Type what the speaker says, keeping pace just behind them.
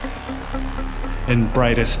In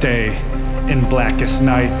brightest day, in blackest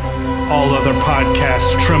night, all other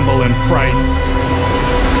podcasts tremble in fright.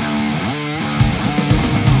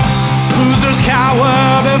 Losers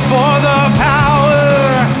cower before the power.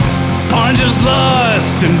 Oranges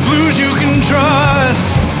lust and blues you can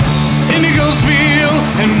trust. Indigos feel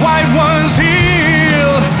and white ones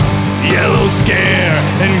heal. Yellows scare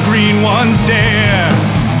and green ones dare.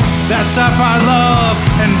 That sapphire love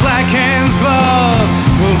and black hands glove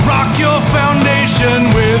will rock your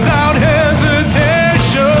foundation without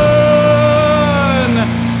hesitation.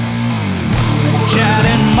 Chad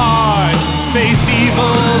and Mark face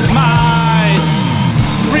evil's might.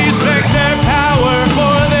 Respect their power,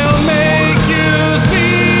 for they'll make you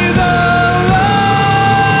see the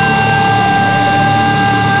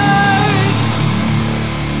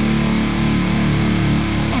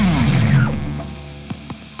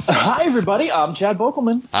Hi, everybody. I'm Chad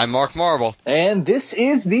Bokelman. I'm Mark Marble. And this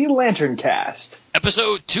is the LanternCast.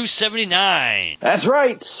 Episode 279. That's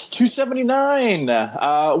right, 279.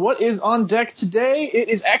 What is on deck today? It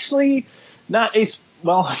is actually not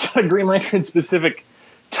not a Green Lantern specific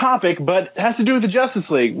topic, but has to do with the Justice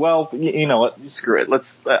League. Well, you know what? Screw it.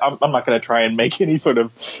 I'm not going to try and make any sort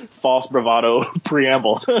of false bravado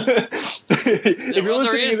preamble. There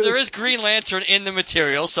is Green Lantern in the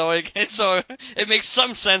material, so it makes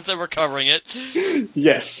some sense that we're covering it.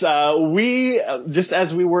 Yes, we, just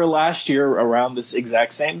as we were last year around this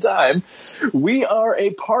exact same time, we are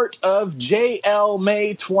a part of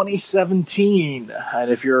JLMay 2017. And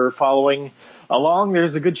if you're following along,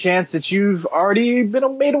 there's a good chance that you've already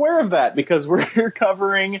been made aware of that, because we're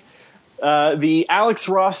covering the Alex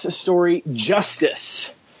Ross story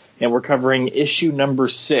Justice, and we're covering issue number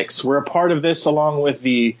 6. We're a part of this along with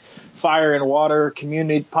the Fire and Water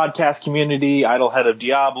community, podcast community, Idlehead of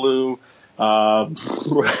Diablo,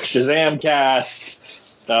 Shazam Cast,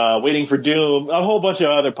 Waiting for Doom, a whole bunch of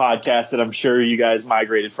other podcasts that I'm sure you guys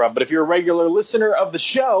migrated from. But if you're a regular listener of the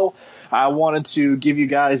show, I wanted to give you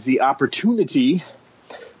guys the opportunity,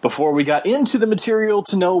 before we got into the material,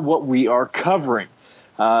 to know what we are covering.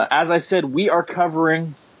 As I said, we are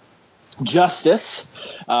covering Justice,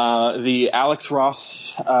 the Alex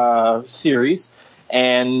Ross series,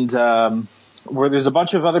 and where there's a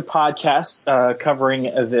bunch of other podcasts covering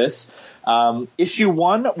this. Issue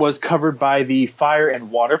 1 was covered by the Fire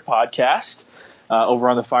and Water podcast over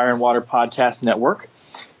on the Fire and Water Podcast Network.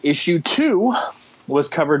 Issue 2 was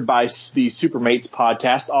covered by the Supermates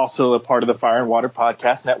podcast, also a part of the Fire and Water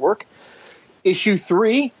Podcast Network. Issue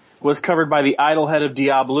 3 was covered by the Idlehead of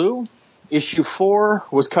Diablo. Issue 4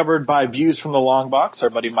 was covered by Views from the Long Box, our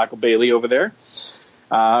buddy Michael Bailey over there.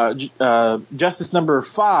 Justice number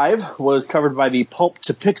 5 was covered by the Pulp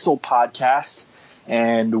to Pixel podcast.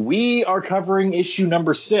 And we are covering issue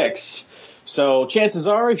number 6. So chances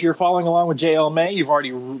are, if you're following along with JLMay, you've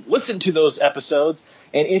already listened to those episodes.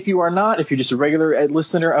 And if you are not, if you're just a regular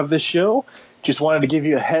listener of this show, just wanted to give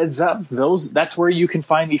you a heads up. That's where you can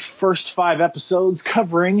find the first 5 episodes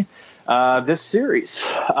covering this series.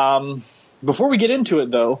 Before we get into it,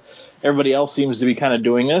 though, everybody else seems to be kind of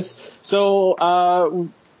doing this. So,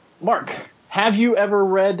 Mark, have you ever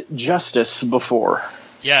read Justice before?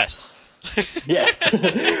 Yes. Yeah.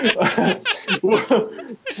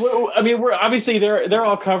 Well, I mean, we're obviously they're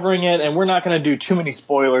all covering it, and we're not going to do too many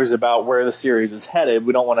spoilers about where the series is headed.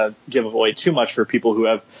 We don't want to give away too much for people who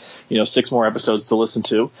have, 6 more episodes to listen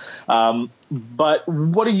to. But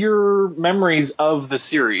what are your memories of the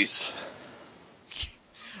series?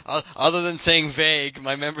 Other than saying vague,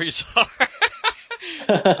 my memories are.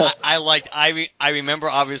 I remember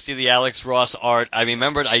obviously the Alex Ross art. I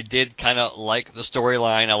remembered I did kind of like the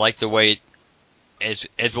storyline. I like the way as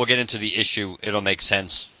we'll get into the issue, it'll make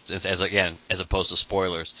sense as opposed to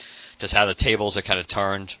spoilers. Just how the tables are kind of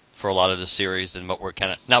turned for a lot of the series and what we're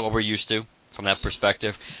not what we're used to from that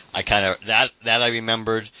perspective. I kind of that I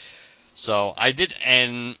remembered. So I did,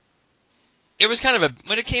 and it was kind of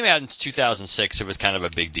when it came out in 2006, it was kind of a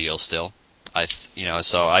big deal still.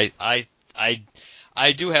 So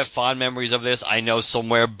I do have fond memories of this. I know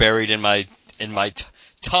somewhere buried in my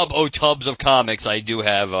tubs of comics, I do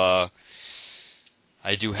have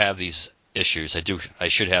these issues. I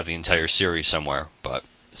should have the entire series somewhere, but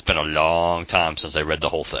it's been a long time since I read the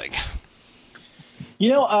whole thing.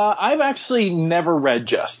 I've actually never read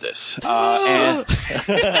Justice, and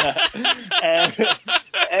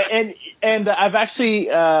I've actually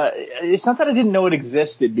it's not that I didn't know it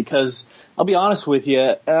existed, because I'll be honest with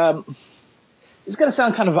you, it's going to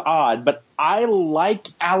sound kind of odd, but I like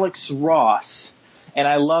Alex Ross, and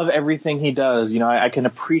I love everything he does. I can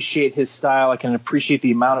appreciate his style. I can appreciate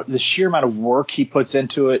the sheer amount of work he puts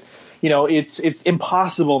into it. it's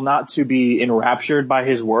impossible not to be enraptured by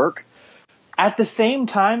his work. At the same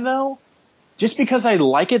time, though, just because I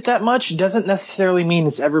like it that much doesn't necessarily mean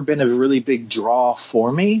it's ever been a really big draw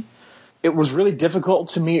for me. It was really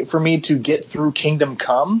difficult for me to get through Kingdom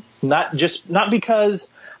Come, not because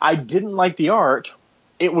I didn't like the art.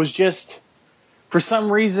 It was just, for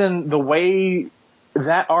some reason, the way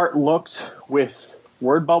that art looked with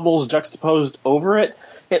word bubbles juxtaposed over it,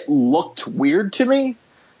 it looked weird to me,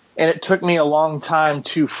 and it took me a long time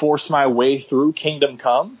to force my way through Kingdom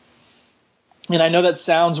Come. And I know that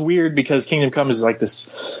sounds weird because Kingdom Come is like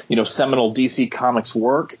this, seminal DC Comics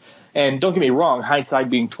work. And don't get me wrong, hindsight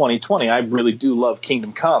being 20/20, I really do love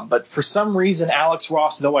Kingdom Come. But for some reason, Alex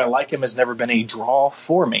Ross, though I like him, has never been a draw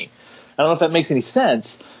for me. I don't know if that makes any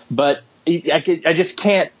sense, but I just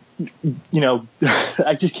can't,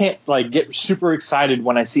 I just can't like get super excited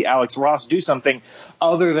when I see Alex Ross do something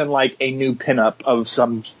other than like a new pinup of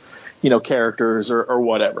some, characters or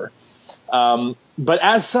whatever. But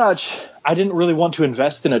as such, I didn't really want to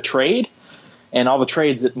invest in a trade, and all the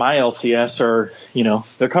trades at my LCS are,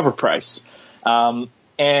 their cover price.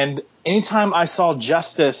 And anytime I saw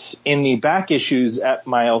Justice in the back issues at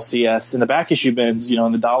my LCS, in the back issue bins,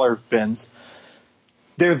 in the dollar bins,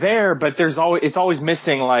 they're there, but it's always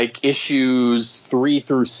missing like issues 3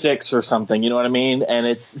 through 6 or something. You know what I mean? And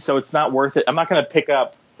it's not worth it. I'm not going to pick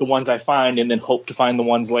up the ones I find and then hope to find the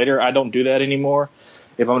ones later. I don't do that anymore.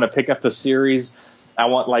 If I'm going to pick up a series, I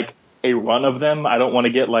want like a run of them. I don't want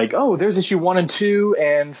to get like, oh, there's issue 1 and 2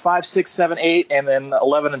 and 5, 6, 7, 8, and then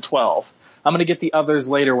 11 and 12. I'm going to get the others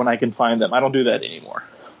later when I can find them. I don't do that anymore.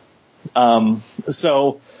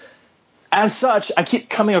 So as such, I keep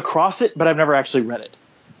coming across it, but I've never actually read it.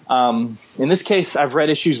 In this case, I've read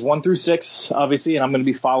issues 1 through 6, obviously, and I'm going to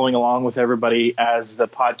be following along with everybody as the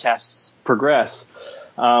podcasts progress.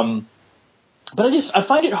 But I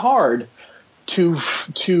find it hard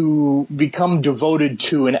to become devoted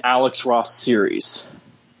to an Alex Ross series.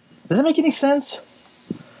 Does that make any sense?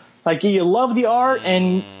 Like, you love the art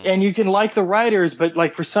and you can like the writers, but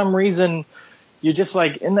like for some reason you're just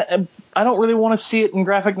like, I don't really want to see it in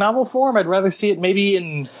graphic novel form. I'd rather see it maybe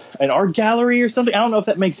in an art gallery or something. I don't know if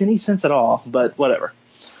that makes any sense at all, but whatever.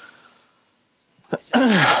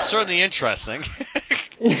 It's certainly interesting.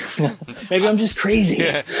 Maybe I'm just crazy.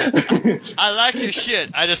 I like your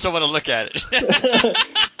shit. I just don't want to look at it.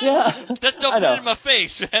 Yeah. Just don't put it in my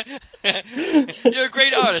face. You're a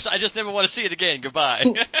great artist. I just never want to see it again.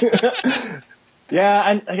 Goodbye.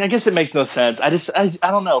 Yeah, I guess it makes no sense. I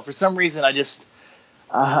don't know. For some reason, I just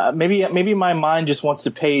maybe my mind just wants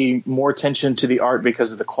to pay more attention to the art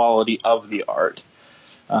because of the quality of the art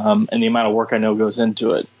and the amount of work I know goes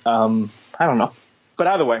into it. I don't know. But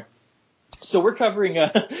either way, so we're covering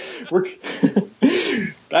back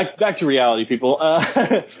to reality, people.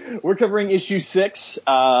 We're covering issue 6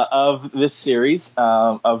 of this series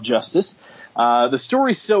of Justice. The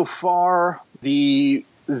story so far, the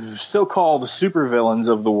so-called supervillains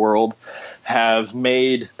of the world have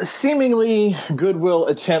made seemingly goodwill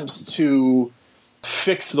attempts to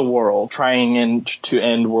fix the world, trying to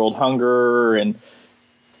end world hunger and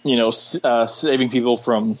saving people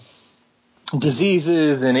from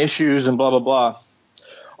diseases and issues and blah, blah, blah,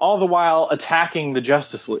 all the while attacking the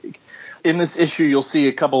Justice League. In this issue, you'll see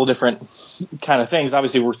a couple of different kind of things.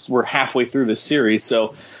 Obviously, we're halfway through this series,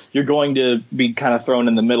 so you're going to be kind of thrown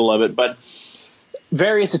in the middle of it. But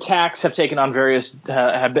various attacks have taken on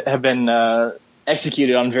have been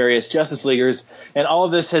executed on various Justice Leaguers, and all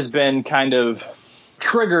of this has been kind of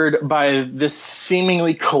triggered by this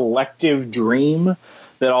seemingly collective dream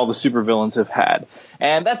that all the supervillains have had.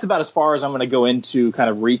 And that's about as far as I'm going to go into kind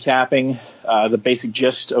of recapping the basic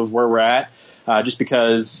gist of where we're at, just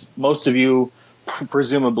because most of you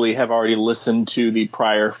presumably have already listened to the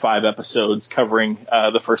prior 5 episodes covering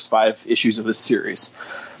the first 5 issues of this series.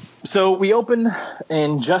 So we open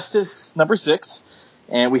in Justice number 6,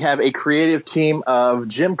 and we have a creative team of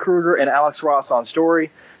Jim Kruger and Alex Ross on story,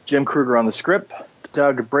 Jim Kruger on the script,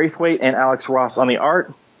 Doug Braithwaite and Alex Ross on the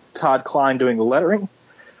art, Todd Klein doing the lettering,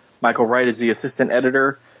 Michael Wright is the assistant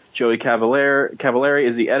editor, Joey Cavallari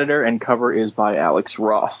is the editor, and cover is by Alex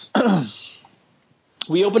Ross.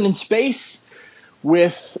 We open in space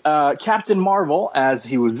with Captain Marvel, as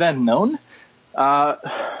he was then known,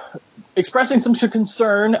 expressing some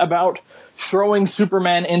concern about throwing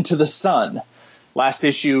Superman into the sun. Last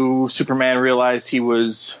issue, Superman realized he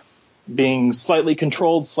was being slightly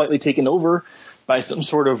controlled, slightly taken over by some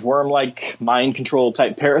sort of worm-like mind control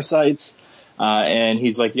type parasites. And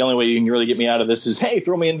he's like, the only way you can really get me out of this is, hey,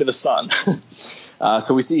 throw me into the sun.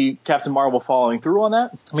 So we see Captain Marvel following through on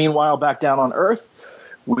that. Meanwhile, back down on Earth,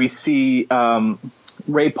 we see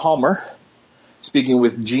Ray Palmer speaking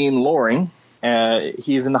with Gene Loring.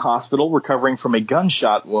 He's in the hospital recovering from a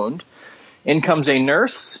gunshot wound. In comes a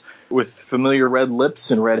nurse with familiar red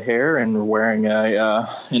lips and red hair and wearing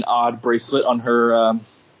an odd bracelet on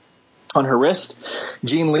her wrist.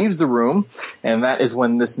 Gene leaves the room, and that is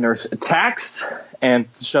when this nurse attacks and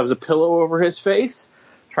shoves a pillow over his face,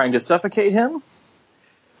 trying to suffocate him.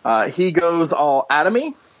 He goes all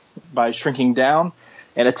atomy by shrinking down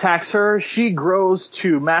and attacks her. She grows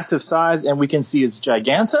to massive size, and we can see it's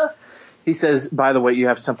Giganta. He says, by the way, you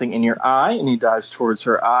have something in your eye, and he dives towards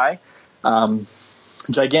her eye.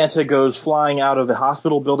 Giganta goes flying out of the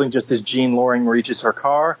hospital building just as Gene Loring reaches her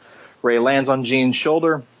car. Ray lands on Gene's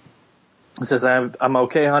shoulder. He says, I'm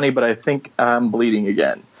okay, honey, but I think I'm bleeding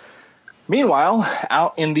again. Meanwhile,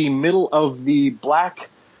 out in the middle of the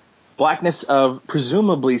blackness of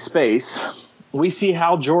presumably space, we see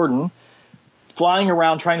Hal Jordan flying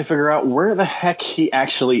around trying to figure out where the heck he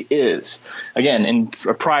actually is. Again, in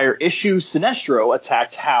a prior issue, Sinestro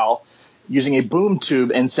attacked Hal using a boom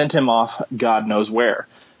tube and sent him off God knows where.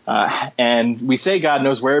 And we say God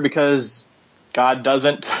knows where because God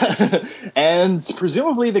doesn't. And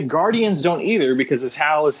presumably the Guardians don't either, because as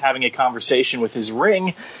Hal is having a conversation with his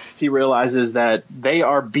ring, he realizes that they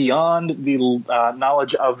are beyond the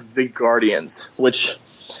knowledge of the Guardians, which,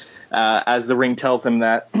 as the ring tells him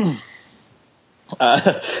that,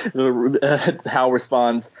 Hal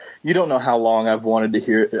responds, "You don't know how long I've waited to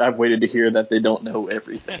hear that they don't know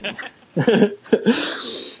everything."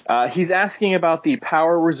 He's asking about the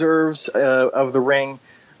power reserves of the ring,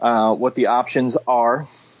 what the options are.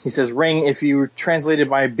 He says, "Ring, if you translated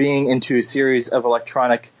my being into a series of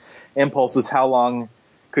electronic impulses, how long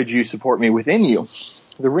could you support me within you?"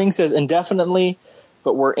 The ring says, "Indefinitely,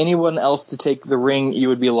 but were anyone else to take the ring, you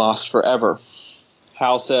would be lost forever."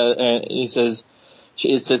 Hal says,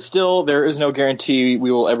 it says, "Still, there is no guarantee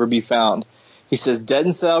we will ever be found." He says, "Dead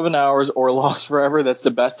in 7 hours or lost forever, that's the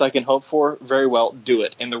best I can hope for. Very well, do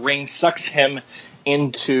it." And the ring sucks him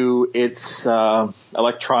into its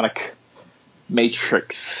electronic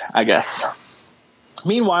matrix, I guess.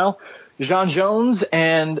 Meanwhile, John Jones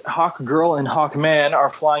and Hawk Girl and Hawk Man are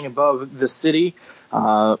flying above the city,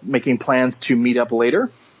 making plans to meet up later.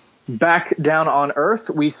 Back down on Earth,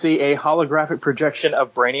 we see a holographic projection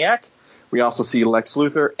of Brainiac. We also see Lex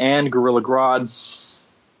Luthor and Gorilla Grodd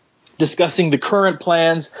discussing the current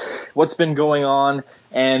plans, what's been going on,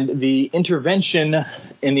 and the intervention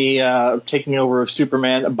in the taking over of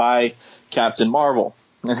Superman by Captain Marvel,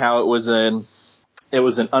 and how it was an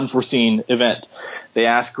unforeseen event. They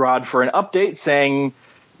ask Grodd for an update, saying,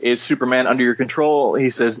 "Is Superman under your control?" He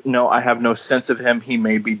says, "No, I have no sense of him. He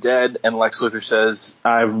may be dead." And Lex Luthor says,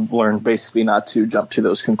 "I've learned basically not to jump to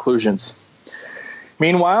those conclusions."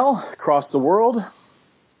 Meanwhile, across the world,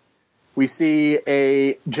 we see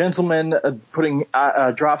a gentleman putting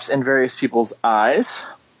drops in various people's eyes,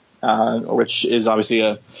 which is obviously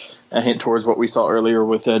a hint towards what we saw earlier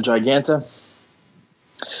with Giganta.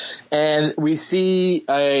 And we see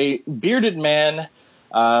a bearded man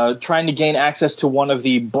trying to gain access to one of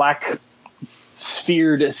the black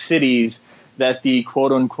sphered cities that the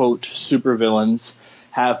quote-unquote supervillains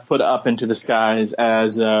have put up into the skies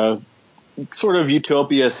as a sort of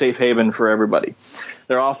utopia safe haven for everybody.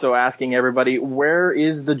 They're also asking everybody, where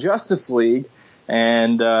is the Justice League,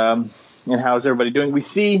 and how's everybody doing? We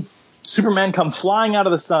see Superman come flying out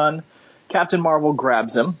of the sun. Captain Marvel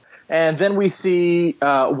grabs him. And then we see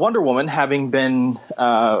Wonder Woman having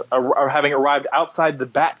arrived outside the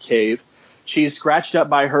Batcave. She's scratched up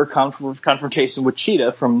by her confrontation with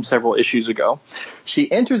Cheetah from several issues ago. She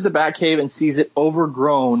enters the Batcave and sees it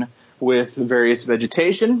overgrown with various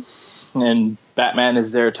vegetation. And Batman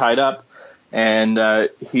is there tied up. And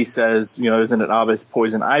he says, isn't it obvious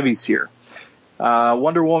Poison Ivy's here?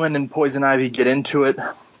 Wonder Woman and Poison Ivy get into it.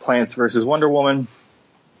 Plants versus Wonder Woman.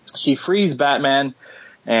 She frees Batman.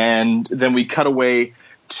 And then we cut away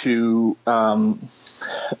to Hawkman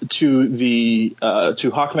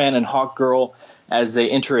and Hawkgirl as they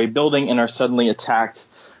enter a building and are suddenly attacked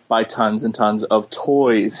by tons and tons of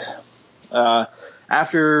toys.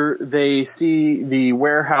 After they see the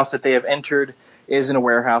warehouse that they have entered isn't a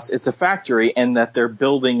warehouse, it's a factory, and that they're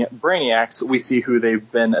building Brainiacs, we see who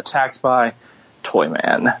they've been attacked by: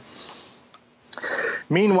 Toyman.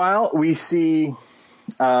 Meanwhile, we see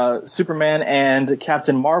Superman and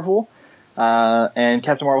Captain Marvel. And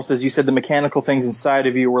Captain Marvel says, "You said the mechanical things inside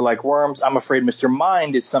of you were like worms. I'm afraid Mr.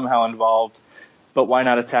 Mind is somehow involved. But why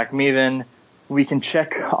not attack me then? We can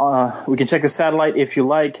check the satellite if you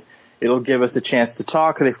like. It'll give us a chance to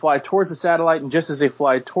talk." They fly towards the satellite, and just as they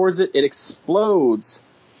fly towards it, it explodes.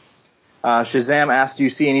 Shazam asks, do you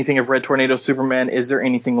see anything of Red Tornado Superman? Is there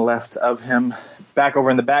anything left of him? Back over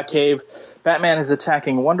in the Batcave, Batman is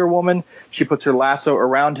attacking Wonder Woman. She puts her lasso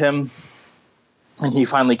around him, and he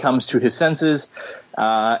finally comes to his senses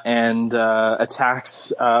and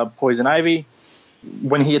attacks Poison Ivy.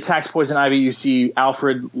 When he attacks Poison Ivy, you see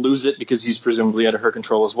Alfred lose it because he's presumably under her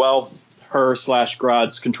control as well.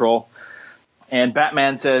 Her/Grodd's control. And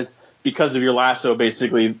Batman says, because of your lasso,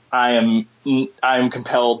 basically, I am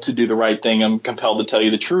compelled to do the right thing. I'm compelled to tell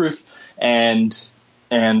you the truth. And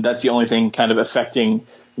that's the only thing kind of affecting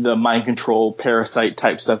the mind control parasite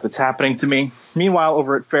type stuff that's happening to me. Meanwhile,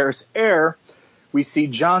 over at Ferris Air, we see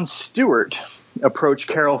Jon Stewart approach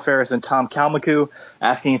Carol Ferris and Tom Kalmaku,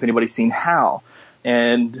 asking if anybody's seen Hal.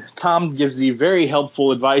 And Tom gives the very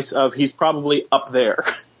helpful advice of he's probably up there,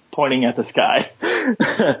 pointing at the sky.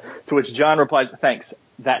 To which John replies, thanks,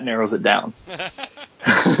 that narrows it down.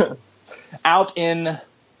 Out in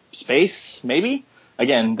space, maybe?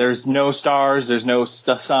 Again, there's no stars, there's no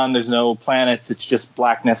sun, there's no planets, it's just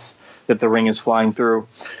blackness that the ring is flying through.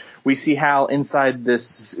 We see Hal inside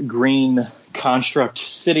this green construct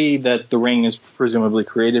city that the ring is presumably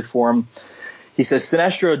created for him. He says,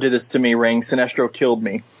 Sinestro did this to me, Ring. Sinestro killed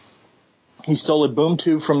me. He stole a boom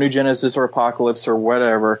tube from New Genesis or Apocalypse or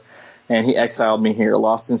whatever, and he exiled me here,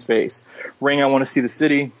 lost in space. Ring, I want to see the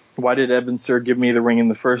city. Why did Ebenser give me the ring in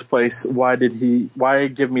the first place? Why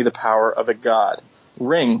give me the power of a god?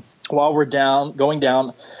 Ring, while we're going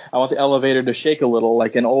down, I want the elevator to shake a little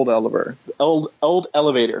like an old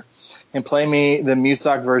elevator, and play me the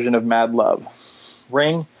Musak version of Mad Love.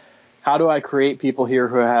 Ring, how do I create people here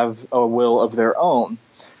who have a will of their own?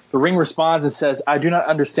 The ring responds and says, I do not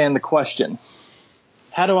understand the question.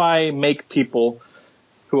 How do I make people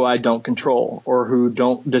who I don't control or who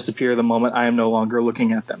don't disappear the moment I am no longer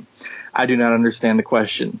looking at them? I do not understand the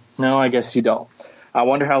question. No, I guess you don't. I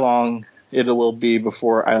wonder how long it will be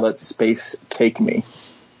before I let space take me.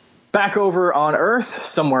 Back over on Earth,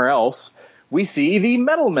 somewhere else, we see the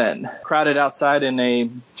Metal Men crowded outside in a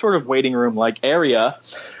sort of waiting room-like area,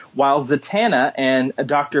 while Zatanna and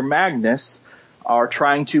Dr. Magnus are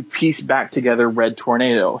trying to piece back together Red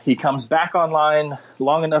Tornado. He comes back online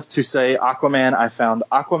long enough to say, Aquaman, I found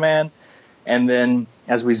Aquaman. And then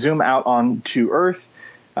as we zoom out onto Earth,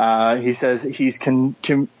 he says he's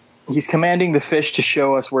commanding the fish to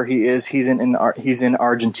show us where he is. He's in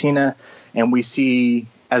Argentina, and we see,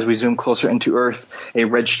 as we zoom closer into Earth, a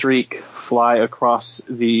red streak fly across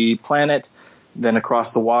the planet, then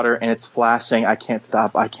across the water, and it's flashing, I can't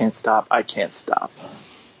stop, I can't stop, I can't stop.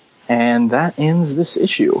 And that ends this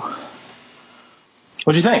issue.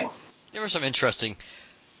 What do you think? There were some interesting.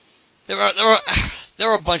 There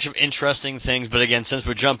were a bunch of interesting things, but again, since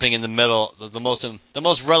we're jumping in the middle, the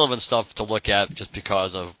most relevant stuff to look at, just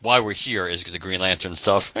because of why we're here, is the Green Lantern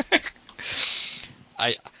stuff.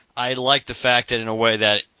 I like the fact that in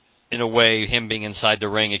a way, him being inside the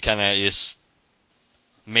ring, it kind of is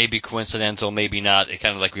maybe coincidental, maybe not. It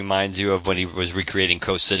kind of like reminds you of when he was recreating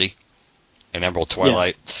Coast City in Emerald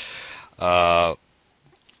Twilight. Yeah.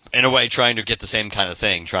 In a way, trying to get the same kind of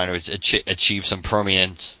thing, trying to achieve some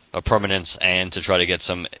permanence, and to try to get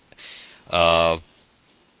some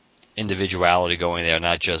individuality going there,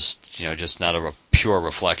 not just not a pure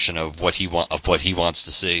reflection of what he wants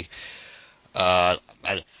to see. I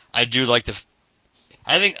do like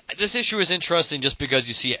I think this issue is interesting just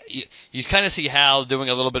because you kind of see Hal doing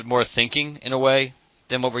a little bit more thinking in a way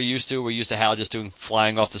than what we're used to. We're used to Hal just doing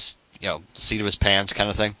flying off the seat of his pants kind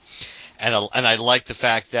of thing. And I like the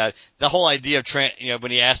fact that the whole idea of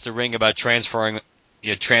when he asked the ring about translating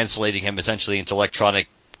him essentially into electronic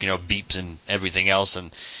beeps and everything else,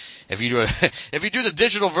 and if you do the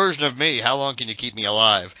digital version of me, how long can you keep me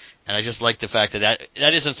alive? And I just like the fact that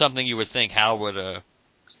isn't something you would think Hal would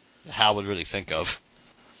really think of.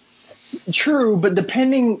 True, but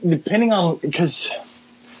depending on, because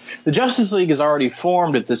the Justice League is already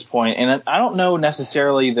formed at this point, and I don't know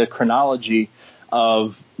necessarily the chronology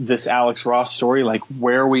of this Alex Ross story, like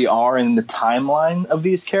where we are in the timeline of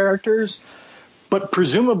these characters, but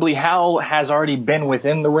presumably Hal has already been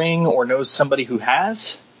within the ring or knows somebody who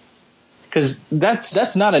has, because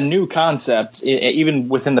that's not a new concept even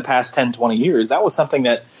within the past 10-20 years. That was something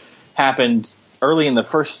that happened early in the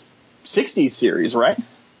first 60s series, right?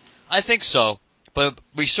 I think so, but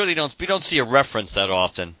we certainly don't see a reference that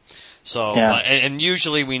often. So yeah. And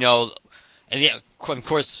usually we know, and yeah, of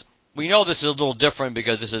course we know this is a little different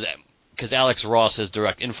because Alex Ross has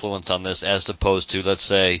direct influence on this, as opposed to, let's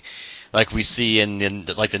say, like we see in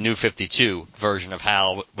like the New 52 version of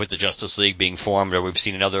Hal with the Justice League being formed, or we've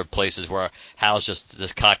seen in other places where Hal's just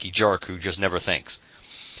this cocky jerk who just never thinks.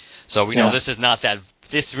 So we know this is not that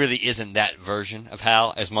this really isn't that version of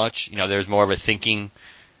Hal as much. There's more of a thinking,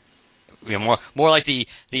 more like the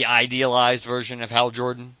idealized version of Hal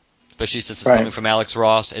Jordan, especially since it's coming from Alex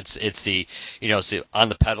Ross. It's the it's the on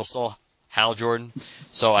the pedestal Hal Jordan.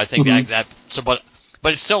 So I think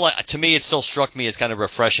but it's still, to me, it still struck me as kind of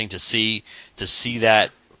refreshing to see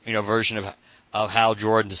that version of Hal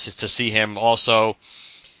Jordan, to see him also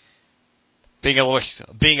being a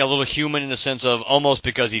little human in the sense of almost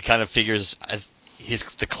because he kind of figures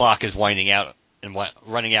the clock is winding out and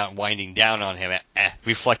running out and winding down on him,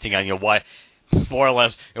 reflecting on why, more or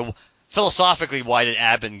less, philosophically, why did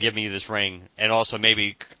Abin give me this ring, and also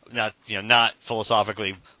maybe not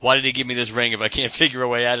philosophically, why did he give me this ring if I can't figure a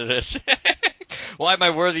way out of this? Why am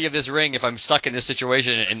I worthy of this ring if I'm stuck in this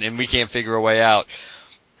situation and we can't figure a way out?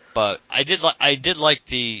 But I did like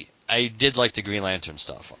the Green Lantern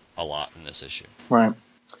stuff a lot in this issue. Right.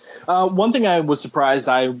 One thing I was surprised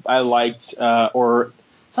I liked, or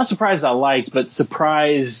not surprised I liked, but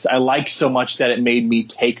surprised I liked so much that it made me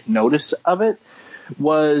take notice of it,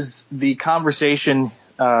 was the conversation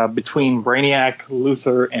between Brainiac,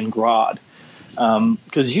 Luthor, and Grodd.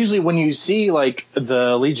 Because usually when you see like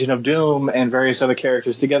the Legion of Doom and various other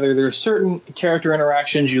characters together, there are certain character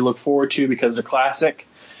interactions you look forward to because they're classic,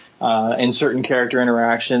 and certain character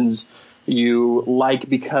interactions you like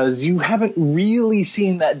because you haven't really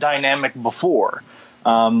seen that dynamic before.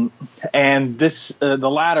 And this, the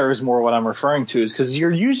latter is more what I'm referring to, is because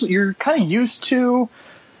you're kind of used to,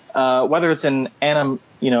 whether it's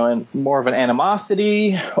more of an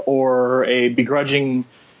animosity or a begrudging,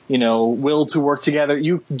 will to work together.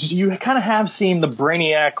 You kind of have seen the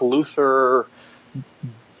Brainiac Luthor,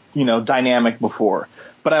 dynamic before,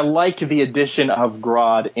 but I like the addition of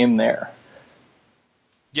Grodd in there.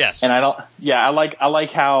 Yes. And I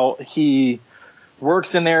like how he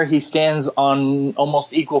works in there. He stands on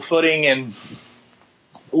almost equal footing, and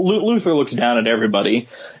Luthor looks down at everybody,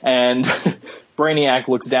 and Brainiac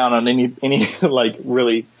looks down on any like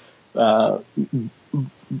really,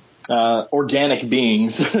 organic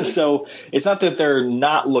beings. So it's not that they're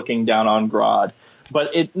not looking down on Grodd,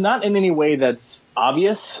 but it not in any way that's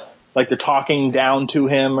obvious, like they're talking down to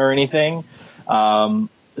him or anything.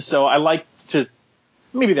 So I like to,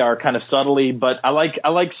 maybe they are kind of subtly, but I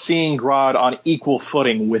like seeing Grodd on equal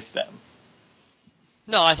footing with them.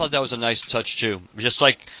 No, I thought that was a nice touch too. Just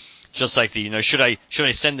like the should I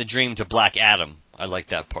send the dream to Black Adam? I like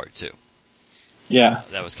that part too. Yeah,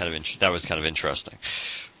 that was kind of interesting.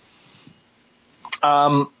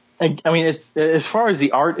 I mean, it's, as far as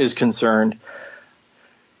the art is concerned,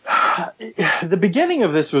 the beginning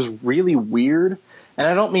of this was really weird, and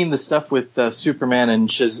I don't mean the stuff with Superman and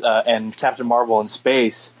Captain Marvel in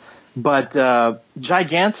space, but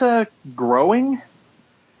Giganta growing.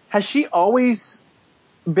 Has she always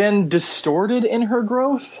been distorted in her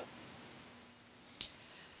growth?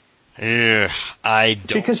 I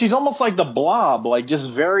don't. Because she's almost like the Blob, like just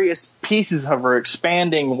various pieces of her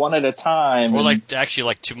expanding one at a time. Or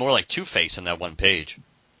more like Two-Face in that one page.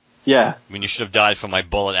 Yeah. I mean, you should have died for my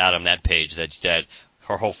bullet, Adam. That page that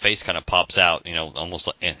her whole face kind of pops out, almost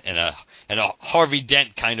in a Harvey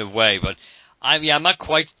Dent kind of way. But I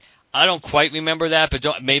don't quite remember that.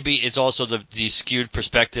 But maybe it's also the skewed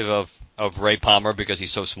perspective of Ray Palmer because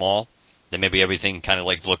he's so small. That maybe everything kind of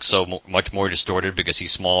like looks so much more distorted because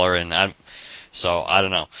he's smaller, and I don't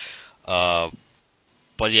know.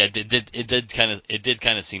 But yeah, it did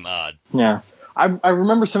kind of seem odd. Yeah, I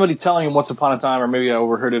remember somebody telling me once upon a time, or maybe I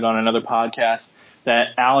overheard it on another podcast,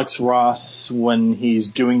 that Alex Ross, when he's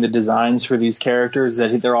doing the designs for these characters,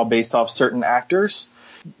 that they're all based off certain actors.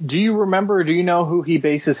 Do you remember? Do you know who he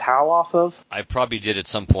bases Hal off of? I probably did at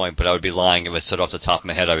some point, but I would be lying if I said off the top of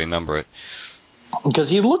my head I remember it. Because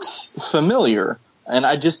he looks familiar, and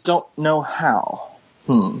I just don't know how.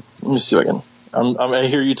 Let me see if I can. I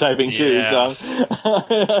hear you typing too.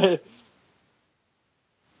 So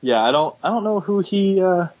yeah, I don't know who he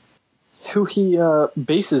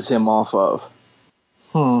bases him off of.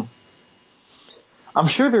 I'm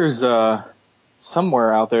sure there's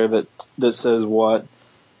somewhere out there that says what,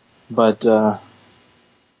 but yeah,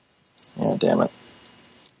 damn it.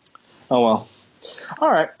 Oh well.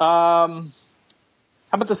 All right.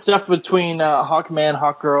 How about the stuff between Hawkman,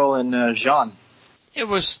 Hawkgirl, and Jean? It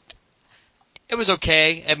was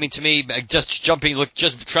okay. I mean, to me, just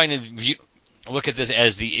trying to look at this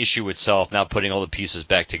as the issue itself, not putting all the pieces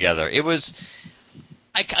back together. It was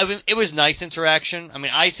nice interaction. I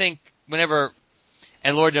mean, I think whenever,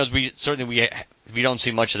 and Lord knows we don't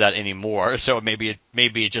see much of that anymore. So maybe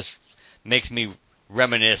it just makes me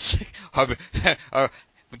reminisce or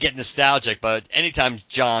get nostalgic. But anytime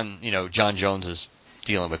John Jones is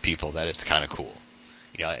dealing with people, that it's kind of cool.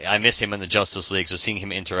 I miss him in the Justice League, so seeing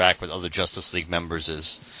him interact with other Justice League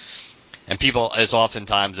members and people, as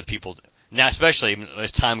oftentimes the people, now especially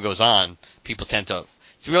as time goes on, people tend to,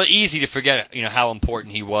 it's really easy to forget, how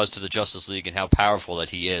important he was to the Justice League and how powerful that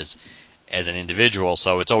he is as an individual,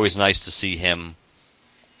 so it's always nice to see him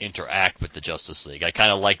interact with the Justice League. I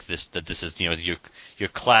kind of like that this is, your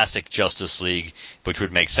classic Justice League, which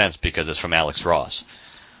would make sense because it's from Alex Ross.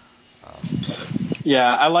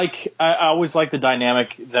 Yeah, I always like the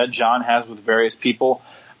dynamic that John has with various people.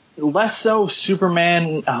 Less so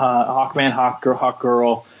Superman, Hawkman,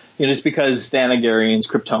 Hawkgirl, just because Thanagarians,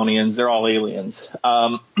 Kryptonians, they're all aliens.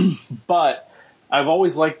 But I've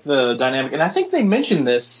always liked the dynamic, and I think they mentioned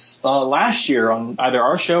this last year on either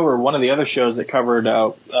our show or one of the other shows that covered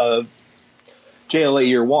JLA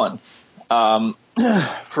Year One for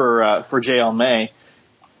JLMay.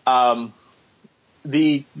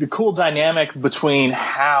 The cool dynamic between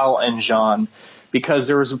Hal and John, because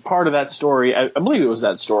there was a part of that story, I believe it was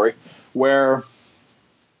that story, where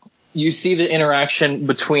you see the interaction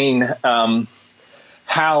between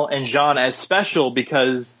Hal and John as special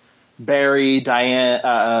because Barry,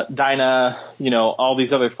 Dinah, all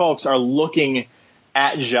these other folks are looking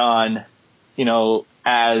at John,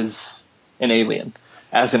 as an alien,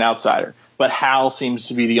 as an outsider. But Hal seems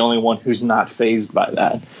to be the only one who's not fazed by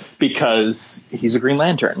that because he's a Green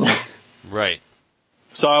Lantern. Right.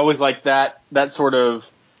 So I always like that sort of,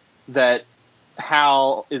 that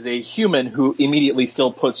Hal is a human who immediately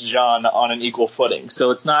still puts John on an equal footing. So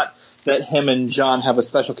it's not that him and John have a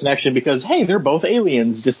special connection because, hey, they're both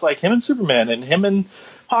aliens, just like him and Superman and him and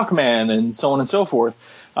Hawkman and so on and so forth.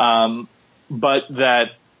 But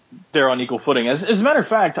that they're on equal footing. As a matter of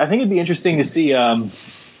fact, I think it'd be interesting to see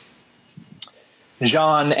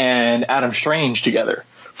John and Adam Strange together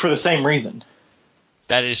for the same reason.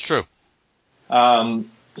 That is true.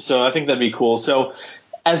 So I think that'd be cool. So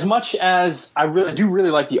as much as I do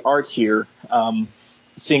really like the art here,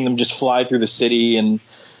 seeing them just fly through the city and,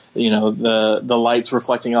 the lights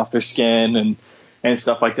reflecting off their skin and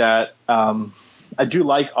stuff like that. I do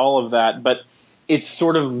like all of that, but it's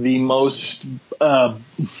sort of the most, I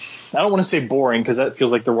don't want to say boring because that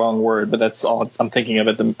feels like the wrong word, but that's all I'm thinking of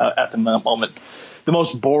at the moment. The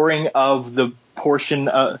most boring of the portion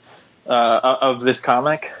of this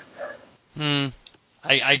comic.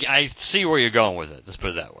 I see where you're going with it. Let's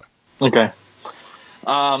put it that way. Okay.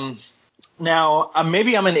 Now,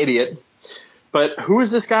 maybe I'm an idiot, but who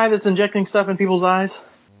is this guy that's injecting stuff in people's eyes?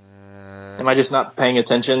 Am I just not paying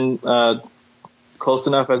attention close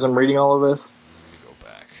enough as I'm reading all of this? Let me go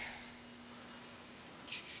back.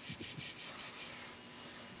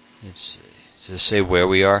 Let's see. Does it say where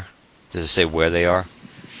we are? Does it say where they are?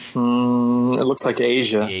 It looks like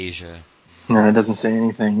Asia. Asia. No, it doesn't say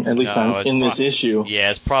anything. At least in this issue. Yeah,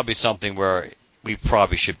 it's probably something where we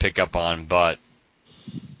probably should pick up on, but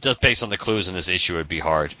just based on the clues in this issue, it'd be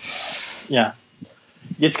hard. Yeah,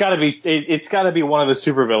 it's got to be one of the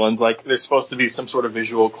supervillains. Like there's supposed to be some sort of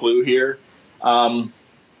visual clue here.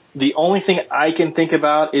 The only thing I can think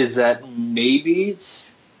about is that maybe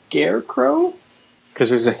it's Scarecrow, because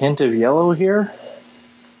there's a hint of yellow here,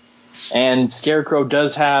 and Scarecrow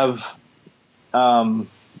does have.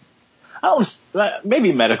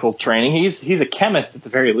 Maybe medical training. He's a chemist at the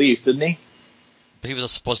very least, isn't he? But he was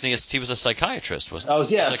a psychiatrist, wasn't he? Oh,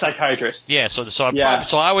 yeah, a psychiatrist. Yeah,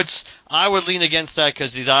 I would lean against that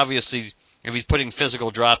because he's obviously, if he's putting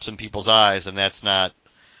physical drops in people's eyes, and that's not.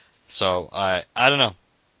 So I don't know.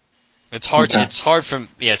 It's hard. Okay.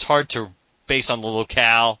 It's hard to based on the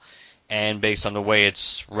locale and based on the way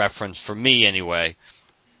it's referenced for me anyway.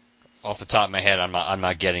 Off the top of my head, I'm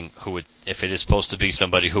not getting who it, if it is supposed to be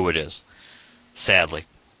somebody, who it is. Sadly.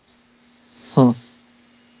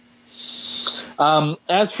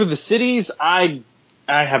 As for the cities, I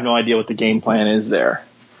have no idea what the game plan is there,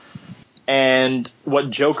 and what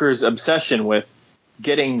Joker's obsession with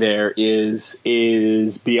getting there is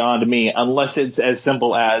beyond me. Unless it's as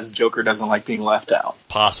simple as Joker doesn't like being left out.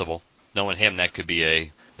 Possible. Knowing him,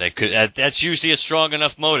 that's usually a strong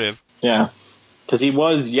enough motive. Yeah. Because he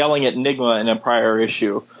was yelling at Nigma in a prior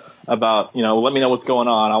issue about, let me know what's going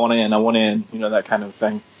on. I want in, that kind of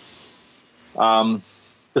thing.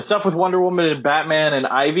 The stuff with Wonder Woman and Batman and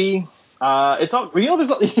Ivy,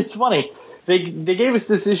 it's funny. They gave us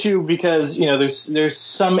this issue because, there's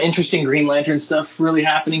some interesting Green Lantern stuff really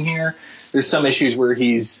happening here. There's some issues where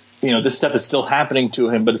he's, this stuff is still happening to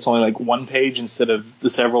him, but it's only like one page instead of the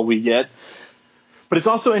several we get. But it's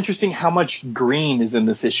also interesting how much green is in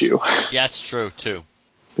this issue. Yeah, that's true, too.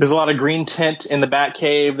 There's a lot of green tint in the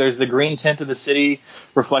Batcave. There's the green tint of the city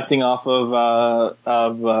reflecting off of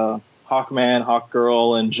Hawkman,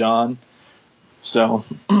 Hawkgirl, and John. So,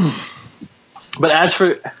 but as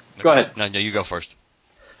for, go ahead. No, you go first.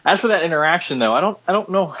 As for that interaction, though, I don't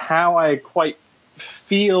know how I quite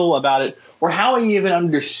feel about it, or how I even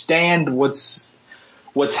understand what's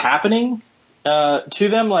happening to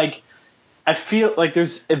them. Like, I feel like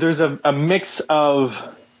there's a mix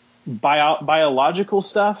of biological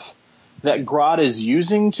stuff that Grodd is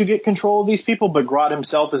using to get control of these people, but Grodd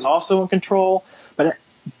himself is also in control. But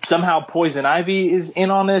somehow Poison Ivy is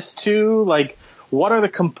in on this too. Like, what are the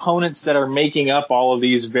components that are making up all of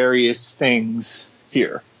these various things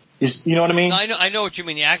here? You know what I mean? I know what you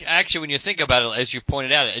mean. Actually, when you think about it, as you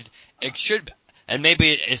pointed out, it should, and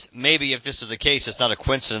maybe if this is the case, it's not a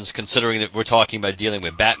coincidence, considering that we're talking about dealing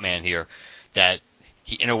with Batman here. That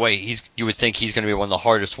he, in a way, you would think he's going to be one of the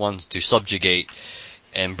hardest ones to subjugate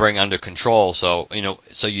and bring under control. So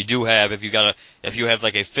so you do have, if you have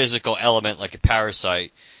like a physical element like a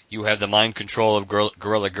parasite, you have the mind control of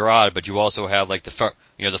Gorilla Grodd, but you also have like the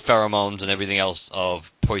pheromones and everything else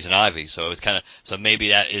of Poison Ivy. So it's so maybe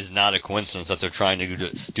that is not a coincidence that they're trying to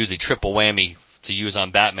do the triple whammy to use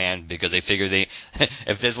on Batman, because they figure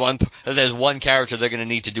if there's one character they're going to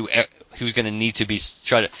need to do, who's going to need to be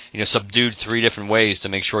try to subdued 3 different ways to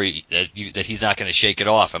make sure that he's not going to shake it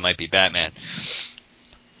off, it might be Batman.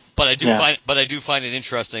 But I do find it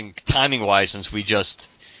interesting timing wise, since we just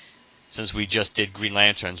did Green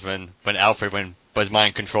Lanterns when Alfred was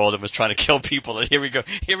mind controlled and was trying to kill people, and here we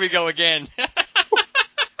go again.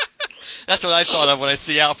 That's what I thought of when I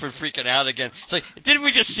see Alfred freaking out again. It's like, didn't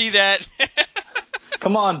we just see that?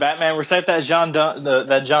 Come on, Batman, recite that John Donne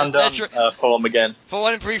poem again. For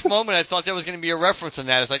one brief moment, I thought there was going to be a reference in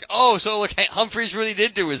that. It's like, oh, so look, Humphreys really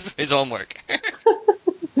did do his homework.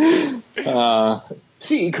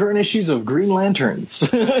 See current issues of Green Lanterns.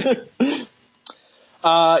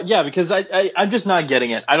 Yeah, because I'm just not getting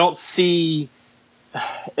it. I don't see,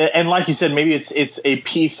 and like you said, maybe it's a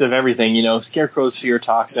piece of everything. Scarecrow's fear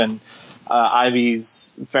toxin,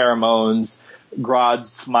 Ivy's pheromones,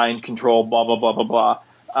 Grodd's mind control, blah blah blah blah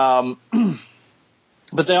blah.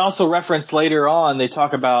 But they also reference later on. They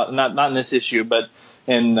talk about not in this issue, but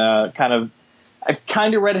in I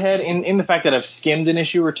kind of read ahead in the fact that I've skimmed an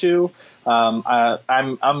issue or two.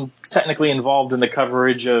 I'm technically involved in the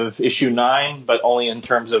coverage of issue 9, but only in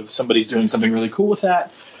terms of somebody's doing something really cool with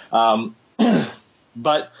that.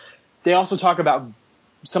 But they also talk about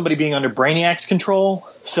somebody being under Brainiac's control.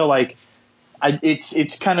 So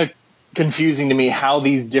it's kind of confusing to me how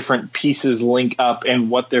these different pieces link up and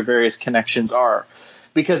what their various connections are,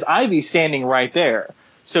 because Ivy's standing right there.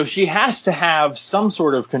 So she has to have some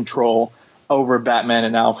sort of control over Batman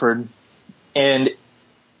and Alfred. And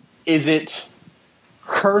is it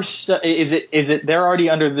her is it they're already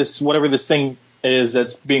under this, whatever this thing is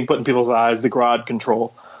that's being put in people's eyes, the Grodd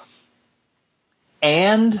control,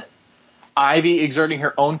 and Ivy exerting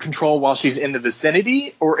her own control while she's in the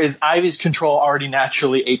vicinity? Or is Ivy's control already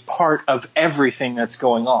naturally a part of everything that's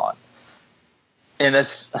going on? And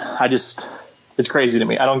it's crazy to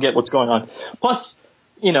me. I don't get what's going on. Plus,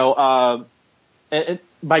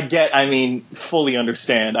 by get, I mean fully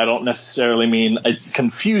understand. I don't necessarily mean it's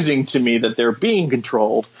confusing to me that they're being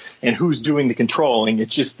controlled and who's doing the controlling.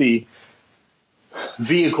 It's just the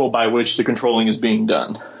vehicle by which the controlling is being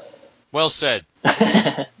done. Well said.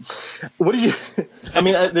 What did you? I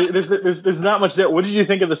mean, there's not much there. What did you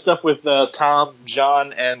think of the stuff with Tom,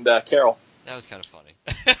 John, and Carol? That was kind of funny.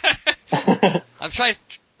 I'm trying.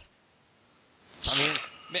 I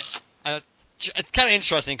mean, it's kind of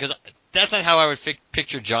interesting because that's not how I would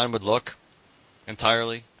picture John would look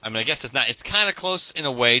entirely. I mean, I guess it's not. It's kind of close in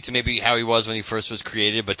a way to maybe how he was when he first was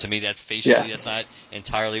created, but to me, that's facially, That's not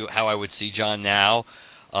entirely how I would see John now.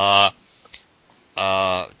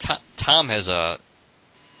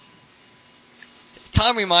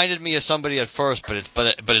 Tom reminded me of somebody at first,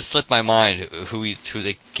 but it slipped my mind who he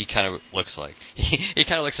kind of looks like. He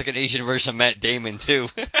kind of looks like an Asian version of Matt Damon too.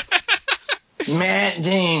 Matt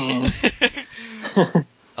Damon.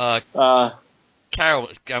 Carol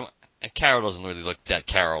doesn't really look that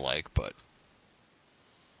Carol-like, but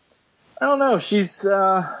I don't know. She's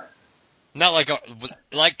not like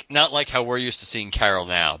how we're used to seeing Carol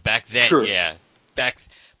now. Back then, True. Yeah.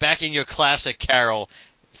 Back in your classic Carol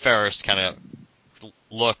Ferris kind of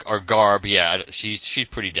look or garb, yeah, she's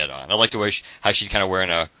pretty dead on. I like the way how she's kind of wearing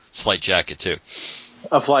a flight jacket too.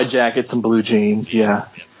 A flight jacket, some blue jeans, yeah.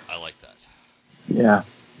 I like that. Yeah.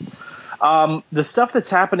 The stuff that's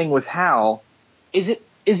happening with Hal, is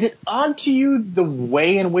it odd to you the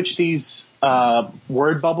way in which these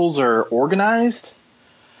word bubbles are organized?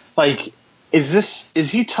 Like,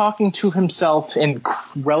 is he talking to himself in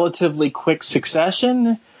relatively quick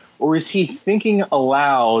succession, or is he thinking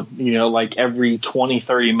aloud, like every 20,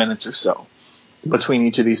 30 minutes or so between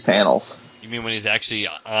each of these panels? You mean when he's actually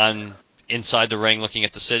inside the ring looking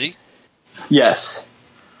at the city? Yes.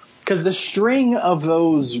 Because the string of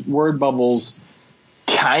those word bubbles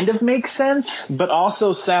kind of makes sense, but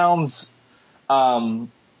also sounds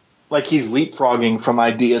like he's leapfrogging from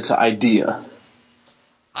idea to idea.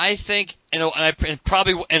 I think, and it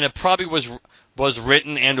probably was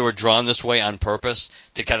written and or drawn this way on purpose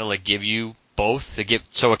to kind of like give you both,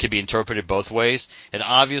 so it could be interpreted both ways. It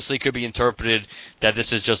obviously could be interpreted that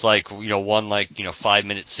this is just like one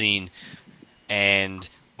 5-minute scene,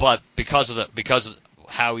 but because of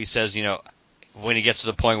how he says when he gets to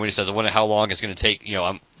the point when he says I wonder how long it's going to take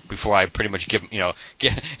before I pretty much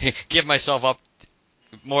give myself up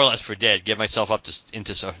more or less for dead, give myself up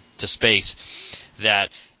into space, that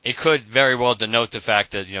it could very well denote the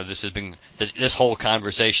fact that this has been this whole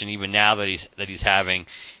conversation, even now that he's having,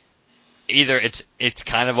 either it's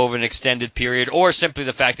kind of over an extended period, or simply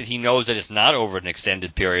the fact that he knows that it's not over an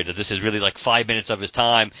extended period, that this is really like 5 minutes of his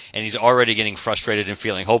time, and he's already getting frustrated and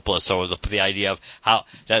feeling hopeless. So the idea of how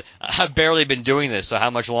that I've barely been doing this, so how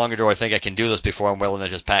much longer do I think I can do this before I'm willing to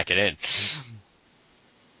just pack it in?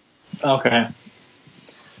 Okay.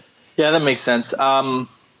 Yeah, that makes sense.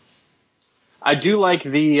 I do like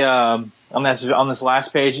the on this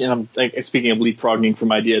last page, and I'm speaking of leapfrogging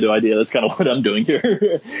from idea to idea. That's kind of what I'm doing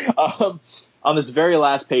here. On this very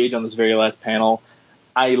last page, on this very last panel,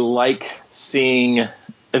 I like seeing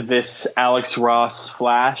this Alex Ross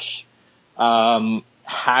Flash,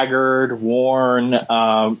 haggard, worn,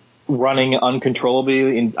 running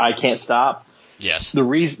uncontrollably, and I can't stop. Yes. The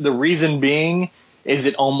reason being is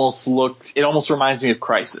it almost reminds me of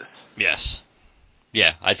Crisis. Yes.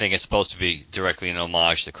 Yeah, I think it's supposed to be directly an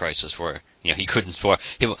homage to Crisis, where he couldn't score.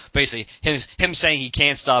 Basically, him saying he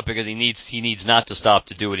can't stop because he needs not to stop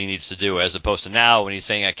to do what he needs to do, as opposed to now when he's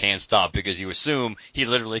saying I can't stop because you assume he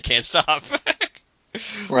literally can't stop.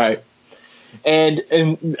 Right. And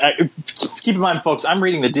keep in mind, folks, I'm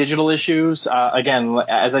reading the digital issues. Again,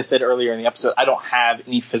 as I said earlier in the episode, I don't have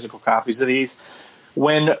any physical copies of these.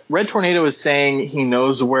 When Red Tornado is saying he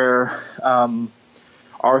knows where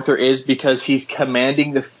Arthur is because he's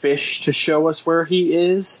commanding the fish to show us where he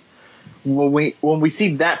is, when we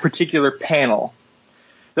see that particular panel,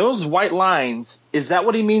 those white lines, is that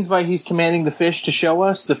what he means by he's commanding the fish to show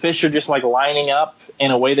us? The fish are just like lining up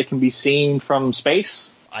in a way that can be seen from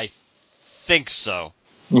space? I think so.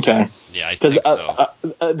 Okay. Yeah, I think so.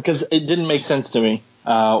 Because it didn't make sense to me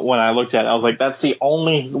when I looked at it. I was like, that's the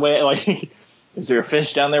only way, like... Is there a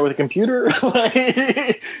fish down there with a computer?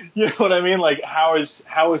 You know what I mean? Like, how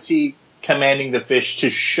is he commanding the fish to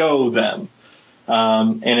show them?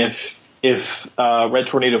 And if Red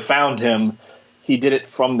Tornado found him, he did it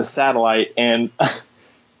from the satellite, and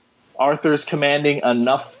Arthur's commanding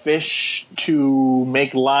enough fish to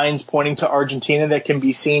make lines pointing to Argentina that can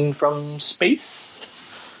be seen from space?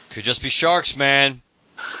 Could just be sharks, man.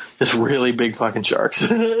 Just really big fucking sharks.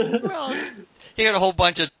 Well, he got a whole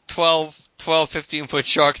bunch of 12, 15-foot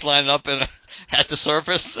sharks lining up at the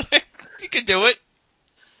surface. You could do it.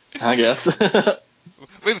 I guess.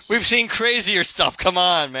 We've seen crazier stuff. Come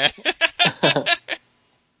on, man.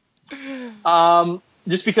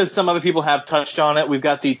 Just because some other people have touched on it, we've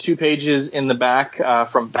got the 2 pages in the back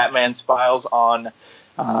from Batman's files on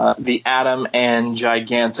the Atom and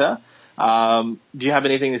Giganta. Do you have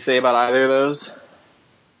anything to say about either of those?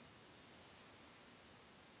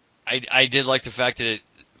 I did like the fact that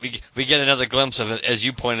we get another glimpse of it, as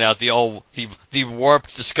you pointed out, the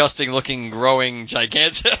warped, disgusting looking, growing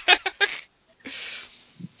Giganta.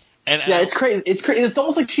 It's crazy. It's crazy. It's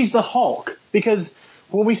almost like she's the Hulk, because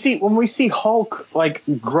when we see Hulk like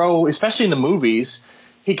grow, especially in the movies,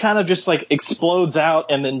 he kind of just like explodes out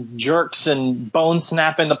and then jerks and bones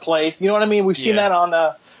snap into place. You know what I mean? We've seen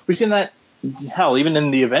that hell, even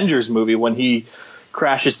in the Avengers movie when he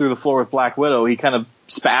crashes through the floor with Black Widow, he kind of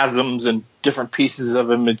spasms and different pieces of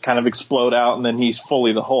him and kind of explode out, and then he's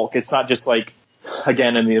fully the Hulk. It's not just like,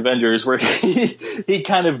 again, in the Avengers where he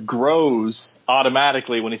kind of grows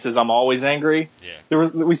automatically when he says, I'm always angry. Yeah.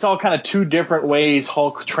 We saw kind of 2 different ways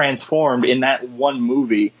Hulk transformed in that one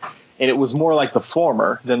movie, and it was more like the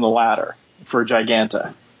former than the latter for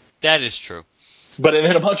Giganta. That is true. But in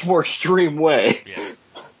a much more extreme way. Yeah.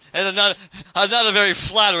 And not a very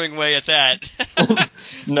flattering way at that.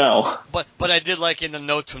 No. But I did like in the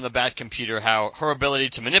notes from the Bat computer how her ability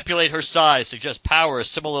to manipulate her size suggests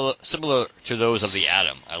powers similar to those of the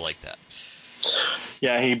Atom. I like that.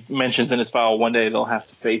 Yeah, he mentions in his file one day they'll have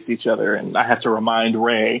to face each other, and I have to remind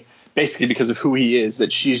Ray, basically because of who he is,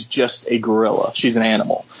 that she's just a gorilla. She's an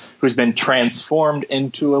animal. who's been transformed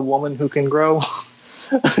into a woman who can grow.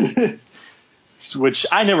 Which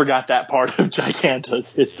I never got that part of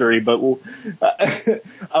Giganta's history, but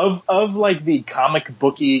of like the comic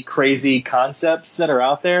booky crazy concepts that are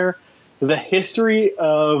out there, the history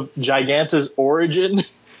of Giganta's origin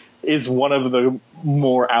is one of the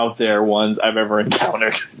more out there ones I've ever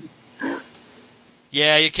encountered.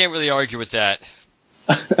 Yeah, you can't really argue with that.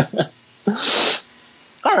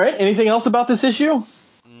 All right. Anything else about this issue?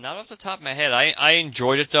 Not off the top of my head. I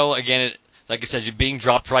enjoyed it though. Again, like I said, you're being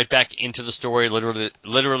dropped right back into the story,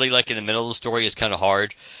 literally like in the middle of the story is kind of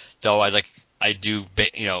hard. Though I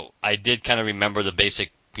did kind of remember the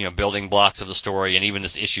basic, building blocks of the story, and even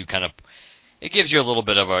this issue kind of, it gives you a little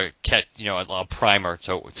bit of a primer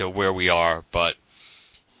to where we are. But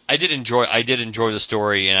I did enjoy the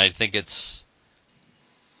story, and I think it's,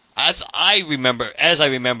 as I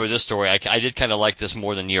remember this story, I did kind of like this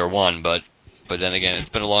more than year one, but then again, it's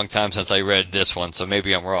been a long time since I read this one, so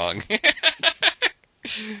maybe I'm wrong.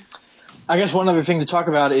 I guess one other thing to talk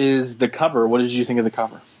about is the cover. What did you think of the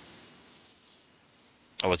cover?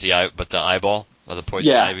 Oh, the eyeball or the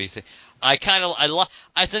poison ivy thing.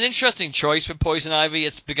 It's an interesting choice with poison ivy.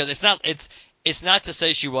 It's because it's not to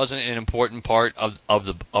say she wasn't an important part of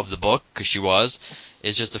the book, because she was.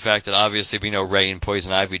 It's just the fact that obviously we know Ray and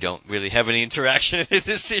poison ivy don't really have any interaction in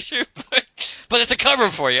this issue, but it's a cover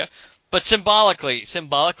for you. But symbolically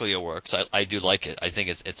it works. I do like it. I think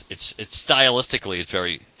it's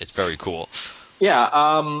stylistically it's very cool.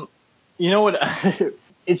 Yeah. You know what?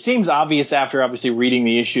 It seems obvious after obviously reading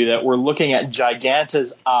the issue that we're looking at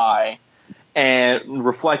Giganta's eye, and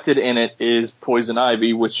reflected in it is poison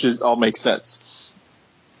ivy, which all makes sense.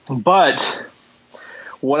 But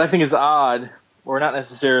what I think is odd, or not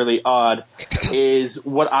necessarily odd, is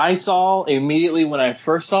what I saw immediately when I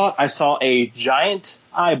first saw it. I saw a giant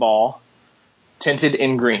eyeball tinted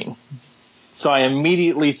in green. So I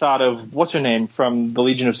immediately thought of, what's her name from the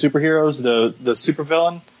Legion of Superheroes, the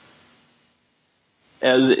supervillain?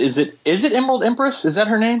 Is it Emerald Empress? Is that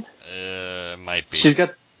her name? Might be. She's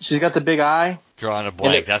got the big eye. Drawing a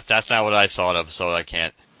blank. That's not what I thought of, so I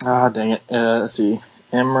can't. Ah, dang it. Let's see.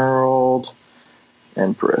 Emerald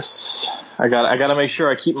Empress. I gotta make sure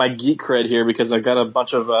I keep my geek cred here, because I've got a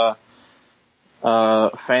bunch of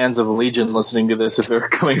fans of Legion listening to this if they're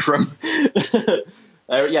coming from.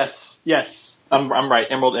 Yes, I'm right.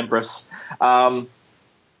 Emerald Empress.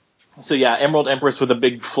 So yeah, Emerald Empress with a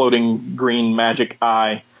big floating green magic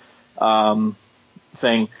eye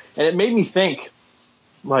thing, and it made me think,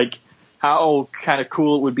 like, how kind of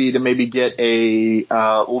cool it would be to maybe get a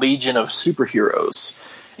Legion of Superheroes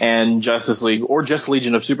and Justice League, or just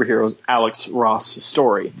Legion of Superheroes Alex Ross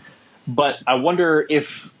story. But I wonder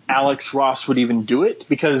if Alex Ross would even do it,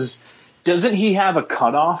 because doesn't he have a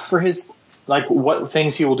cutoff for his, like, what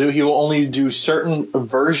things he will do? He will only do certain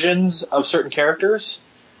versions of certain characters.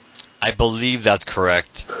 I believe that's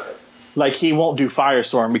correct. Like, he won't do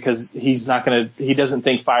Firestorm because he doesn't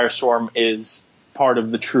think Firestorm is part of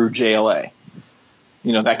the true JLA.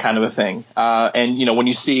 That kind of a thing. And when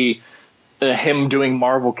you see him doing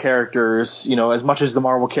Marvel characters, as much as the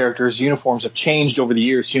Marvel characters' uniforms have changed over the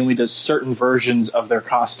years, he only does certain versions of their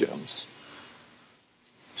costumes.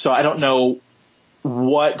 So I don't know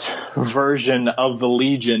what version of the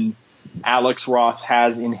Legion Alex Ross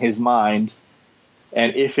has in his mind,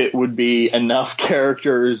 and if it would be enough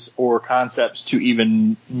characters or concepts to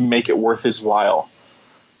even make it worth his while.